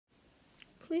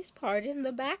Please pardon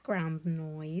the background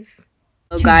noise.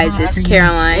 Hello guys, it's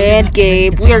Caroline and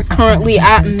Gabe. We are currently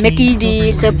at Mickey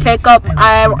D to pick up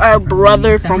our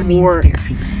brother from work.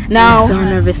 Now, I'm so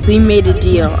nervous. We made a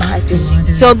deal.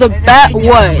 So the bet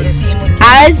was,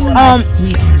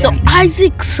 so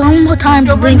Isaac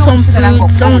sometimes brings home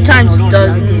food, sometimes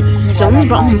doesn't. He's only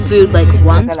brought home food like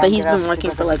once, but he's been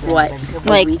working for like what,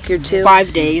 a week or two?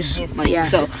 5 days. Yeah.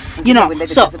 So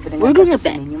we're doing a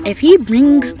bet. If he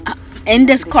brings in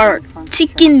this cart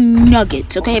chicken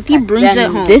nuggets, okay? If he brings it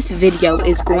home, this video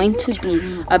is going to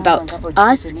be about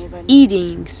us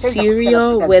eating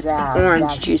cereal with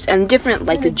orange juice and different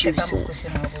like juices.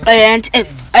 And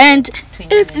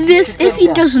if he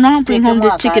does not bring home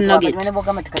the chicken nuggets,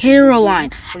 Caroline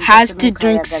has to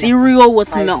drink cereal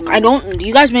with milk.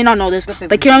 You guys may not know this,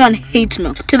 but Caroline hates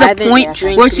milk to the point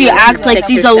where she acts like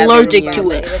she's allergic to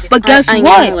it. But guess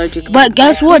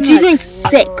what? She drinks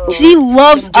sick. She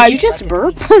loves ice. Did you just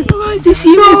burp? Guys, is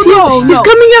he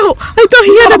coming out? I thought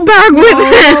he had a bag with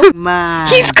him.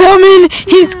 He's coming.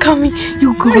 He's coming.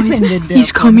 You guys,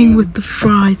 he's coming with the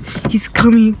fries. He's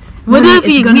coming. What if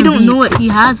we don't know what he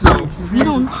has though? We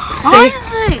don't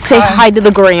say hi to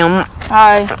the gram.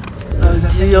 Hi. The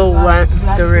deal went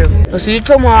through. I'll see you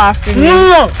tomorrow afternoon.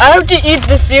 No, I have to eat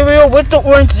the cereal with the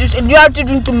orange juice, and you have to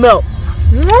drink the milk.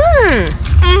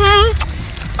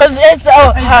 Cause it's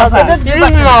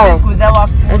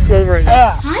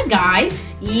Hi guys.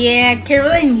 Yeah,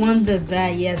 Caroline won the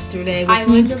bet yesterday, which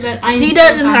means she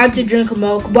doesn't have to drink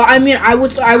milk. But I mean, I am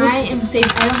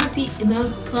safe. I don't have to eat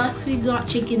milk. Plus, we got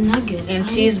chicken nuggets and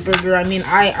cheeseburger. I mean,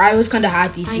 I was kind of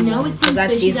happy. I know it's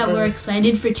fishy that we're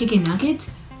excited for chicken nuggets,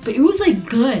 but it was like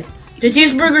good. The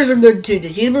cheeseburgers are good too. The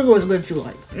cheeseburger was good too.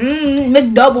 Like,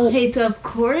 McDouble. Okay, so of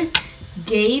course,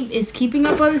 Gabe is keeping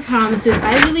up on his promises.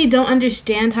 I really don't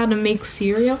understand how to make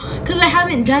cereal because I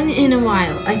haven't done it in a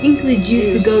while. I think the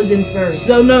juice goes in first.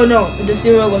 So no, the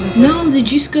cereal goes in first. No, the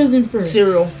juice goes in first.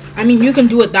 Cereal. I mean, you can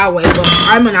do it that way, but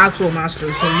I'm an actual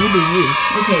master, so you do you.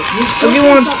 Okay. If you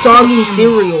want soggy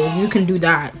cereal, you can do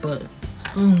that, but.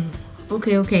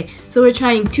 Okay. So we're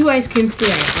trying 2 ice creams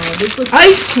today. This looks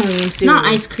ice cream cereal. Not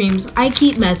ice creams. I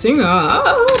keep messing up.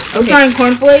 I'm trying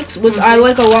cornflakes, which I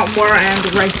like a lot more,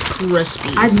 and Rice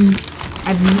Krispies.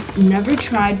 I've never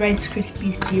tried Rice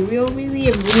Krispies cereal really.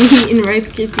 I've only eaten Rice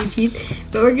Krispie cheese,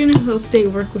 but we're gonna hope they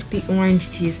work with the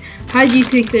orange cheese. How do you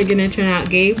think they're gonna turn out,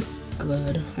 Gabe?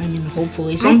 Good. I mean,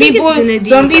 hopefully. Some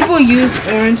people use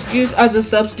orange juice as a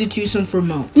substitution for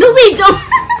milk. No, they don't.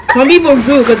 Some people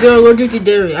do because they're allergic to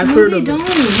dairy. I've heard of it. No, they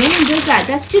don't. No one does that.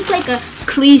 That's just like a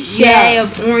cliche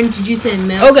of orange juice and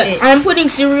milk. Okay, I'm putting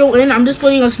cereal in. I'm just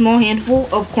putting a small handful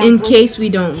of cornflakes. In case we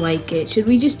don't like it. Should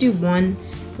we just do one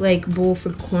bowl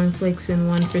for cornflakes and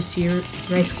one for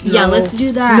rice? No. Yeah, let's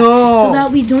do that. No. So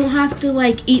that we don't have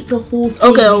to eat the whole thing.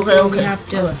 Okay. We have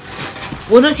to.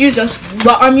 We'll just use this.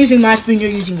 But I'm using my spoon.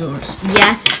 You're using yours.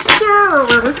 Yes,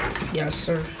 sir. Yes,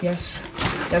 sir. Yes.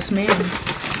 Yes, ma'am.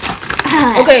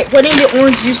 Okay, putting the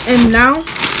orange juice in now.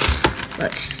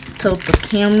 Let's tilt the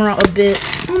camera a bit.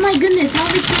 Oh my goodness, how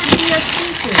we can't hear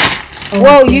us?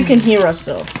 Well, you can hear us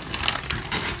though.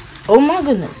 Oh my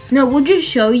goodness. No, we'll just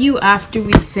show you after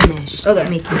we finish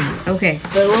making it. Okay.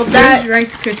 There's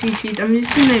Rice Krispie treats. I'm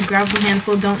just gonna grab a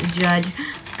handful, don't judge,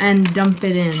 and dump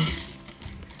it in.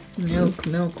 Milk.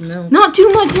 Not too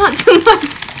much.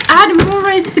 Add more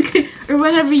rice or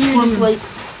whatever you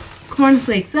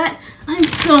Cornflakes. I'm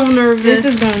so nervous. This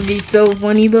is gonna be so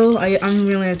funny though. I'm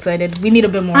really excited. We need a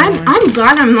bit more. I'm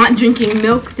glad I'm not drinking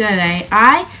milk today.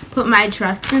 I put my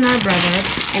trust in our brother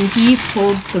and he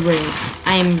pulled through.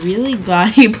 I am really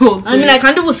glad he pulled through. I mean, I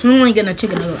kind of was feeling like getting a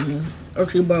chicken nugget or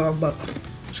cheeseburger,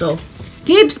 so.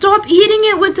 Gabe, stop eating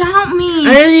it without me.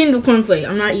 I'm eating the cornflake.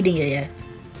 I'm not eating it yet.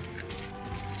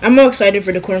 I'm more excited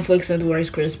for the cornflakes than the Rice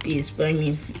Krispies, but I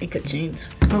mean, it could change.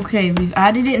 Okay, we've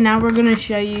added it. Now we're gonna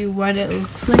show you what it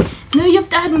looks like. No, you have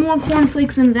to add more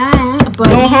cornflakes than that. But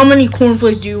how many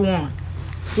cornflakes do you want?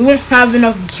 We won't have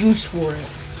enough juice for it.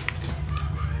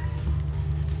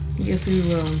 Yes, we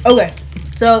will. Okay,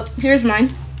 so here's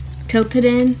mine. Tilt it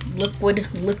in.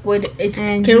 Liquid. It's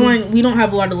Caroline. We don't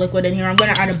have a lot of liquid in here. I'm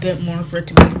gonna add a bit more for it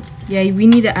to be. Yeah, we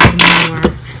need to add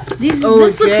more. This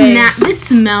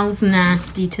smells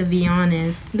nasty, to be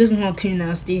honest. It doesn't smell too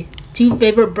nasty. 2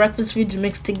 favorite breakfast foods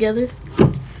mixed together.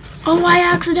 Oh, I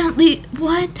accidentally...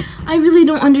 What? I really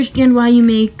don't understand why you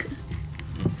make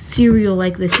cereal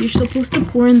like this. You're supposed to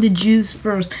pour in the juice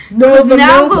first. No, but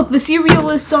now look, the cereal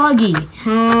is soggy.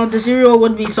 The cereal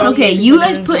would be soggy. Okay, you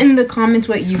guys put in the comments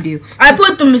what you do. I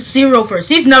put the cereal first.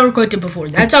 He's never cooked it before.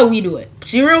 That's how we do it.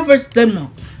 Cereal first, then milk.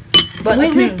 But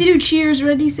wait, we have to do cheers.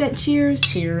 Ready, set, cheers.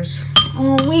 Cheers.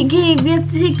 Oh, wait, Gabe, we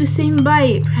have to take the same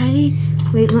bite. Ready?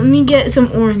 Wait, let me get some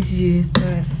orange juice.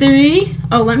 3.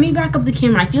 Oh, let me back up the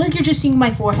camera. I feel like you're just seeing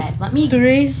my forehead. Let me.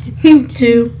 3,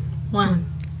 2, 1.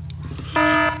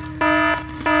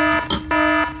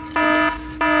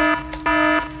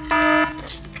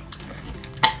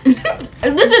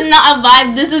 This is not a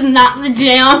vibe. This is not the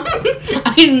jam.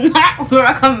 I do not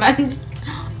recommend.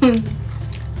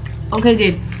 Okay,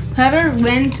 Gabe. Whoever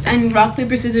wins and rock,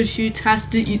 paper, scissors, shoots has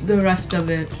to eat the rest of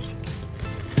it.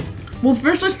 Well,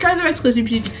 first let's try the Rice Krispie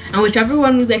treats, and whichever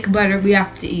one we like better, we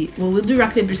have to eat. Well, we'll do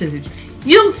rock, paper, scissors.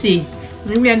 You'll see.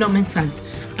 Maybe I don't make sense.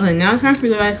 Okay, now it's time for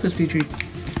the Rice Krispie treats.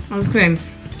 Okay.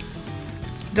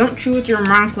 Don't chew with your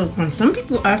mouth open. Some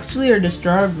people actually are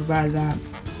disturbed by that.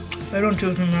 I don't chew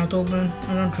with my mouth open.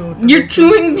 I don't chew with You're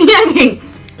chewing the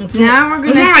Now we're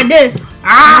gonna like this.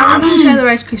 Now we're gonna try the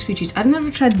Rice Krispie treats. I've never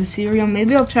tried the cereal.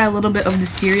 Maybe I'll try a little bit of the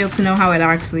cereal to know how it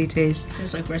actually tastes.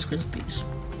 It's like Rice Krispies.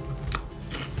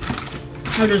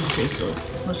 How does it taste though?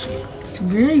 Let's see. It's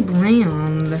very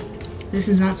bland. This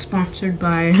is not sponsored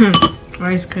by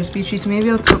Rice Krispie treats. Maybe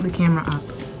I'll tilt the camera up.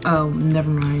 Oh, never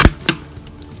mind.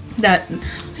 That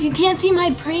you can't see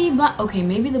my pretty bun. Okay,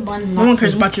 maybe the bun's not. No one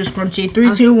cares about your scrunchy.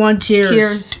 3, 2, 1, cheers.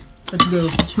 Cheers. Let's go.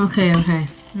 Okay, okay.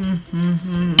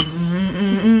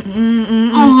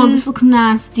 Oh, this looks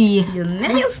nasty. You're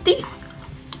nasty.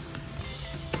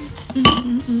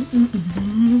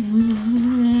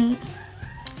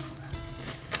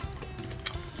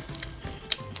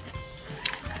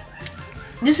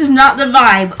 This is not the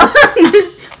vibe.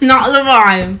 Not the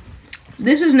vibe.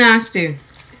 This is nasty.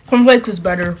 Cornflakes is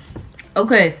better.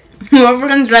 Okay. Whoever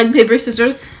wins rock, paper,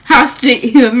 scissors has to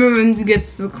eat. Whoever wins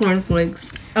gets the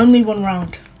cornflakes. Only one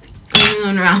round. Only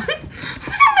one round.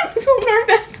 I'm so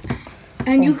nervous.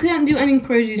 And you can't do any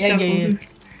crazy stuff. Yeah.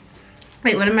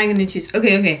 Wait, what am I gonna choose?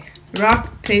 Okay.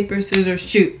 Rock, paper, scissors,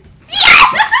 shoot.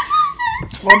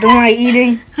 What am I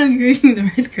eating? I'm eating the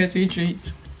Rice Krispie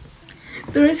treats.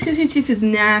 The Rice Krispie treats is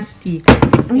nasty.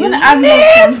 I'm gonna add more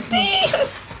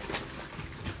cornflakes.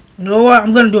 You know what?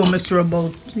 I'm gonna do a mixture of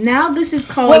both. Now this is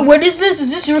called. Wait, what is this?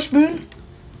 Is this your spoon?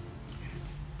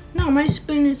 No, my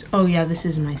spoon is. Oh yeah, this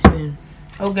is my spoon.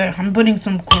 Okay, I'm putting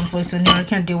some cornflakes in here. I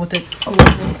can't deal with it.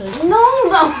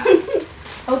 No.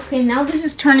 Okay, now this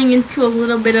is turning into a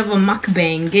little bit of a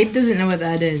mukbang. Gabe doesn't know what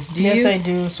that is. Do you? Yes, I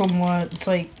do. Somewhat. It's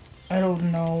like, I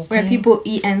don't know. Where people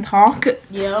eat and talk.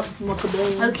 Yep,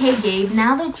 mukbang. Okay, Gabe.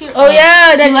 Now that you're. Oh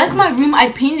yeah, I like my room. I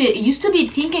painted it. It used to be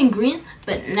pink and green,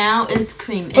 but now it's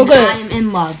cream, and Okay. I am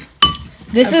in love.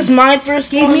 This is my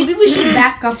first Gabe, one. maybe we should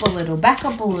back up a little. Back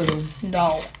up a little.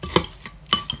 No.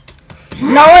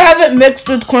 Now I have it mixed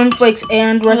with cornflakes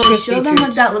and Rice Krispie Show them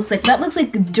what that looks like. That looks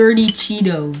like dirty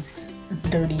Cheetos.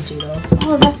 Dirty Cheetos.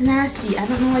 Oh, that's nasty. I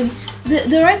don't know why.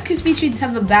 The Rice Krispie treats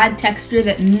have a bad texture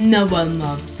that no one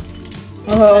loves.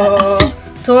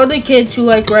 To all the kids who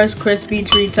like Rice Krispie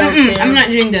treats out there. I'm not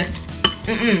doing this.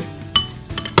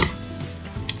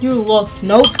 You look.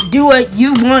 Nope. Do it.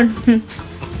 You won.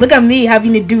 Look at me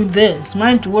having to do this.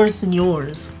 Mine's worse than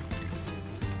yours.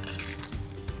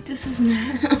 This is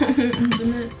not.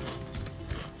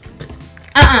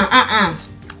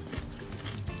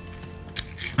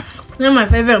 They're my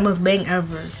favorite mukbang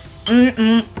ever.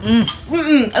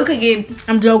 Okay, Gabe.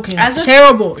 I'm joking. As It's a-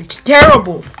 terrible. It's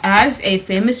terrible. As a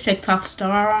famous TikTok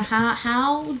star,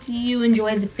 how do you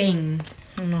enjoy the fame?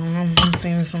 No, I'm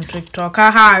famous on TikTok.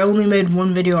 Haha, I only made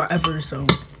one video ever, so.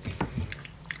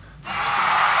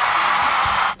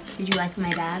 Did you like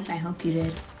my bag? I hope you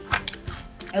did.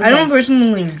 I don't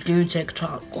personally do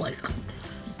TikTok, like.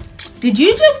 Did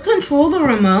you just control the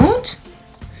remote?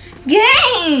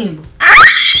 Game!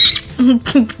 In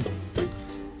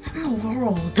the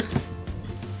world.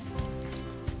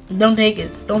 Don't take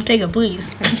it. Don't take it,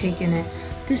 please. I'm taking it.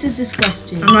 This is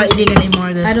disgusting. I'm not eating any more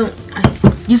of this.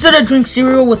 You said I drink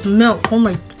cereal with milk. Oh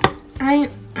my. I'm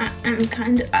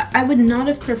kind of. I would not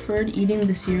have preferred eating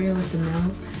the cereal with the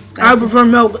milk. I prefer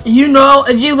milk. You know,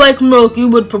 if you like milk, you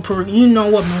would prefer. You know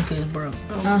what milk is, bro.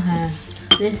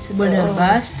 This would have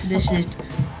bust. This is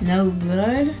no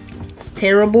good. It's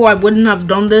terrible. I wouldn't have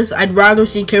done this. I'd rather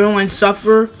see Caroline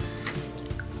suffer.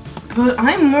 But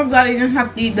I'm more glad I didn't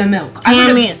have to eat the milk.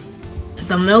 I mean,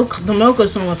 the milk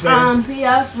is so much better.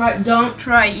 P.S. Right, don't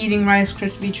try eating Rice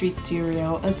Krispie treat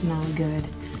cereal. It's not good.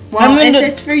 Well, I mean, if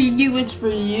it's for you, it's for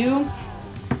you.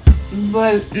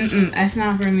 But it's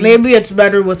not for me. Maybe it's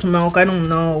better with milk. I don't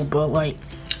know, but like.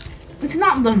 It's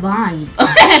not the vibe.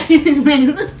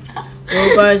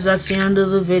 Well, guys, that's the end of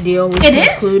the video. We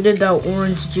concluded that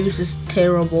orange juice is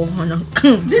terrible.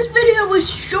 This video was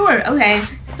short. Okay,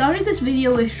 started this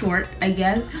video is short, I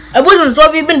guess. It wasn't,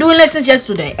 so we've been doing it since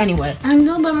yesterday. Anyway. I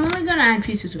know, but I'm only gonna add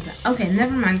pieces of that. Okay,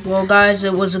 never mind. Well, guys,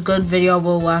 it was a good video.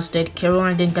 Will lasted.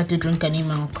 Caroline didn't get to drink any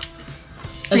milk.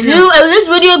 If this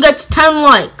video gets 10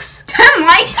 likes. 10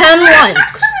 likes? 10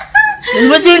 likes.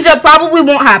 Which means that probably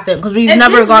won't happen because we've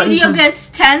never gotten. If this video gets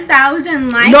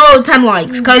 10,000 likes. No, 10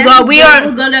 likes because we are.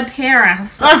 We'll go to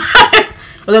Paris.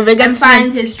 And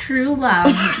find his true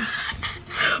love.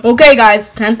 Okay, guys,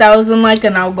 10,000 likes,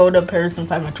 and I'll go to Paris and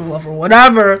find my true love or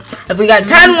whatever. If we got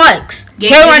 10 likes,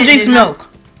 Caroline drinks milk.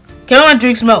 Caroline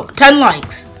drinks milk. 10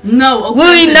 likes. No,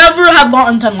 okay. We never have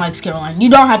gotten 10 likes, Caroline.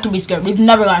 You don't have to be scared. We've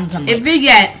never gotten 10 likes.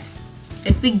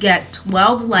 If we get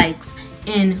 12 likes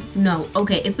in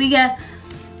if we get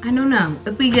I don't know.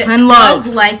 If we get 12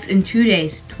 likes in 2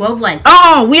 days, 12 likes.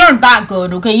 Oh, we aren't that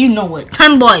good, okay? You know it.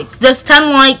 10 likes. Just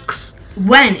 10 likes.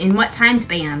 When? In what time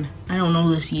span? I don't know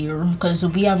this year because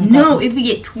we haven't. No, if we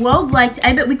get 12 likes,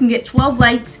 I bet we can get 12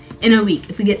 likes in a week.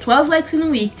 If we get 12 likes in a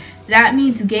week, that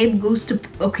means Gabe goes to.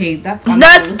 Okay, that's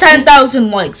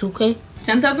 10,000 likes. Okay.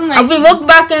 10,000 likes. If we look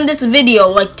back in this video,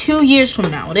 like 2 years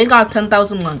from now, they got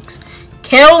 10,000 likes.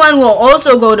 Caroline will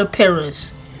also go to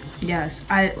Paris. Yes,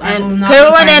 I and will not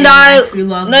Caroline and I.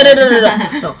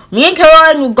 No. Me and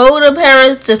Caroline will go to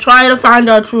Paris to try to find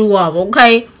our true love.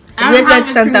 Okay. This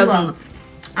gets 10,000.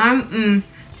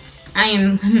 I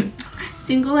am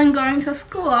single and going to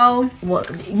school. What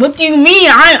do you mean?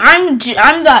 I'm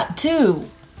that too.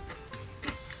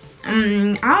 I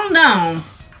don't know.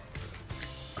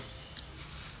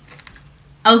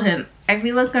 Okay, I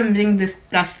feel like I'm being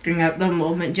disgusting at the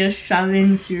moment, just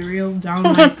shoving cereal down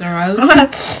my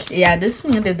throat. Yeah, this is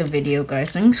the end of the video, guys.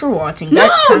 Thanks for watching. No,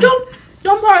 don't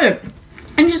bother.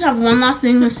 I just have one last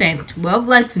thing to say. 12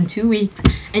 likes in 2 weeks,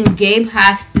 and Gabe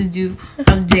has to do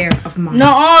a dare of mine.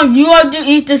 No, you have to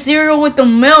eat the cereal with the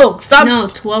milk. Stop. No,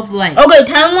 12 likes. Okay,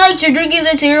 10 likes. You're drinking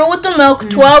the cereal with the milk.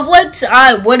 12 likes.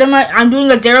 What am I? I'm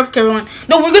doing a dare of Caroline.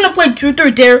 No, we're gonna play Truth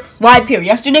or Dare live here.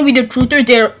 Yesterday we did Truth or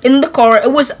Dare in the car.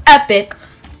 It was epic,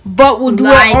 but we'll do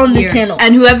it on the channel.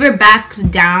 And whoever backs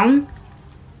down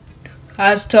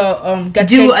has to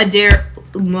do a dare.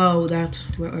 No, that's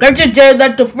a dare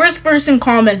that the first person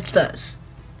comments does.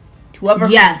 Whoever.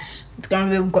 Yes. It's gonna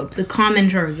be good. The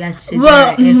commenter gets it.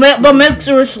 But make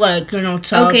sure it's like, child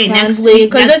friendly.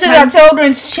 Because this is our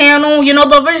children's channel. You know,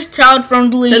 the first child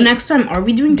friendly. So next time, are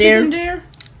we doing Truth or Dare?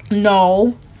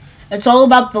 No. It's all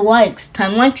about the likes.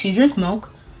 10 likes, you drink milk.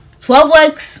 12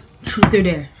 likes. Truth or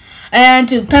Dare. And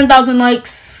to 10,000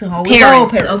 likes,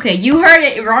 Paris. Okay, you heard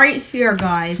it right here,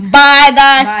 guys. Bye,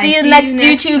 guys. Bye. See you next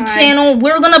YouTube channel.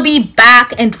 We're gonna be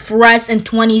back and fresh in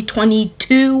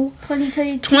 2022.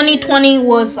 2020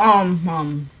 was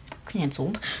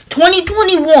canceled.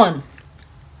 2021.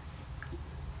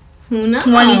 Who knows?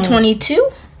 2022.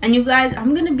 And you guys,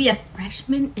 I'm gonna be a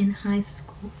freshman in high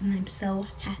school, and I'm so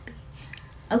happy.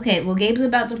 Okay, well, Gabe's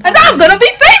about to. And I'm gonna be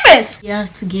famous.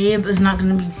 Yes, Gabe is not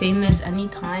gonna be famous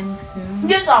anytime soon.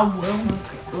 Yes, I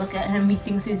will. Look at him. He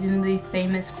thinks he's gonna be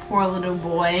famous. Poor little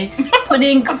boy,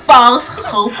 putting false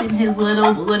hope in his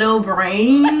little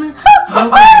brain.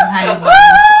 Don't worry, honey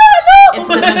buns. It's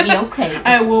gonna be okay.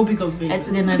 I will become famous. It's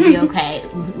gonna be okay.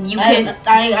 You can.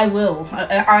 I will.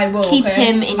 I will keep okay?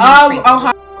 him in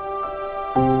your.